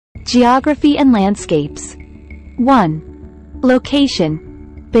Geography and landscapes. 1.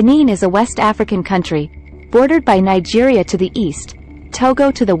 Location. Benin is a West African country, bordered by Nigeria to the east,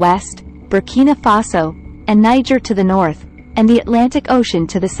 Togo to the west, Burkina Faso, and Niger to the north, and the Atlantic Ocean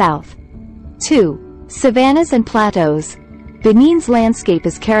to the south. 2. Savannas and plateaus. Benin's landscape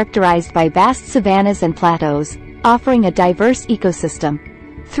is characterized by vast savannas and plateaus, offering a diverse ecosystem.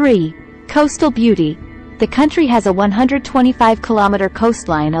 3. Coastal beauty. The country has a 125-kilometer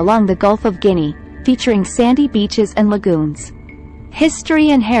coastline along the Gulf of Guinea, featuring sandy beaches and lagoons. History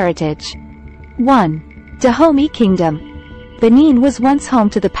and heritage. 1. Dahomey Kingdom. Benin was once home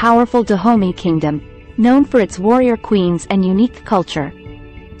to the powerful Dahomey Kingdom, known for its warrior queens and unique culture.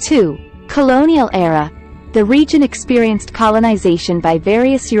 2. Colonial era. The region experienced colonization by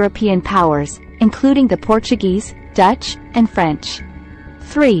various European powers, including the Portuguese, Dutch, and French.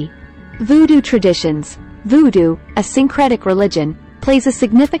 3. Voodoo traditions. Voodoo, a syncretic religion, plays a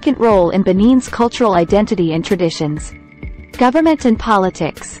significant role in Benin's cultural identity and traditions. Government and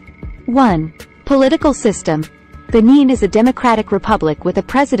politics. 1. Political system. Benin is a democratic republic with a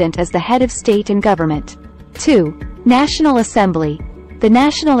president as the head of state and government. 2. National Assembly. The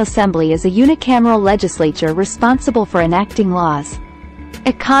National Assembly is a unicameral legislature responsible for enacting laws.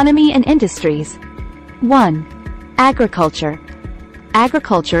 Economy and industries. 1. Agriculture.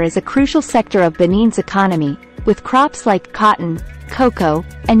 Agriculture is a crucial sector of Benin's economy, with crops like cotton, cocoa,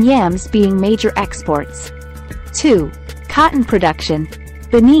 and yams being major exports. 2. Cotton production.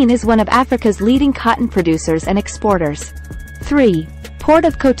 Benin is one of Africa's leading cotton producers and exporters. 3. Port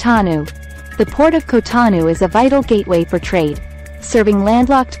of Cotonou. The Port of Cotonou is a vital gateway for trade, serving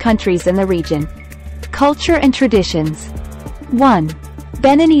landlocked countries in the region. Culture and traditions. 1.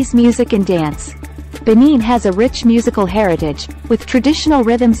 Beninese music and dance. Benin has a rich musical heritage, with traditional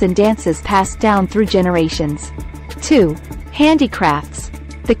rhythms and dances passed down through generations. 2. Handicrafts.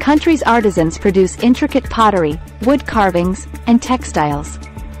 The country's artisans produce intricate pottery, wood carvings, and textiles.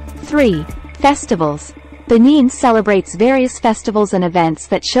 3. Festivals. Benin celebrates various festivals and events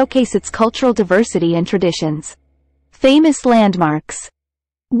that showcase its cultural diversity and traditions. Famous landmarks.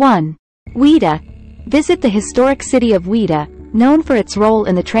 1. Ouidah. Visit the historic city of Ouidah, known for its role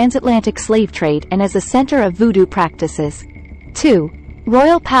in the transatlantic slave trade and as a center of voodoo practices. 2.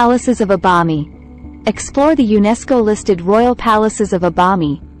 Royal Palaces of Abomey. Explore the UNESCO-listed Royal Palaces of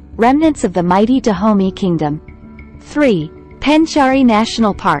Abomey, remnants of the mighty Dahomey Kingdom. 3. Pendjari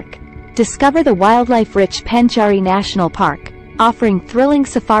National Park. Discover the wildlife-rich Pendjari National Park, offering thrilling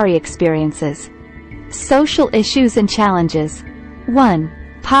safari experiences. Social issues and challenges.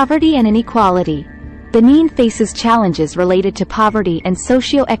 1. Poverty and inequality. Benin faces challenges related to poverty and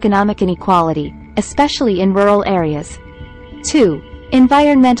socio-economic inequality, especially in rural areas. 2.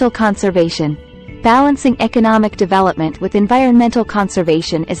 Environmental conservation. Balancing economic development with environmental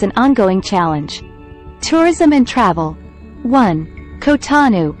conservation is an ongoing challenge. Tourism and travel. 1.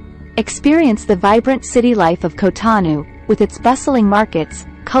 Cotonou. Experience the vibrant city life of Cotonou, with its bustling markets,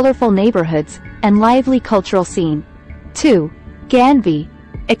 colorful neighborhoods, and lively cultural scene. 2. Ganvi.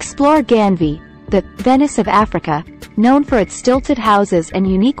 Explore Ganvi, the Venice of Africa, known for its stilted houses and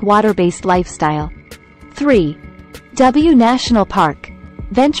unique water-based lifestyle. 3. W National Park.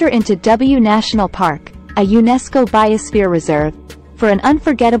 Venture into W National Park, a UNESCO biosphere reserve, for an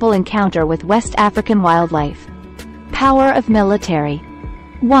unforgettable encounter with West African wildlife. Power of military.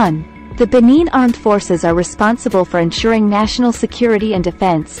 1. The Benin Armed Forces are responsible for ensuring national security and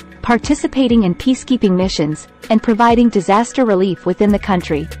defense, participating in peacekeeping missions, and providing disaster relief within the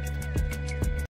country.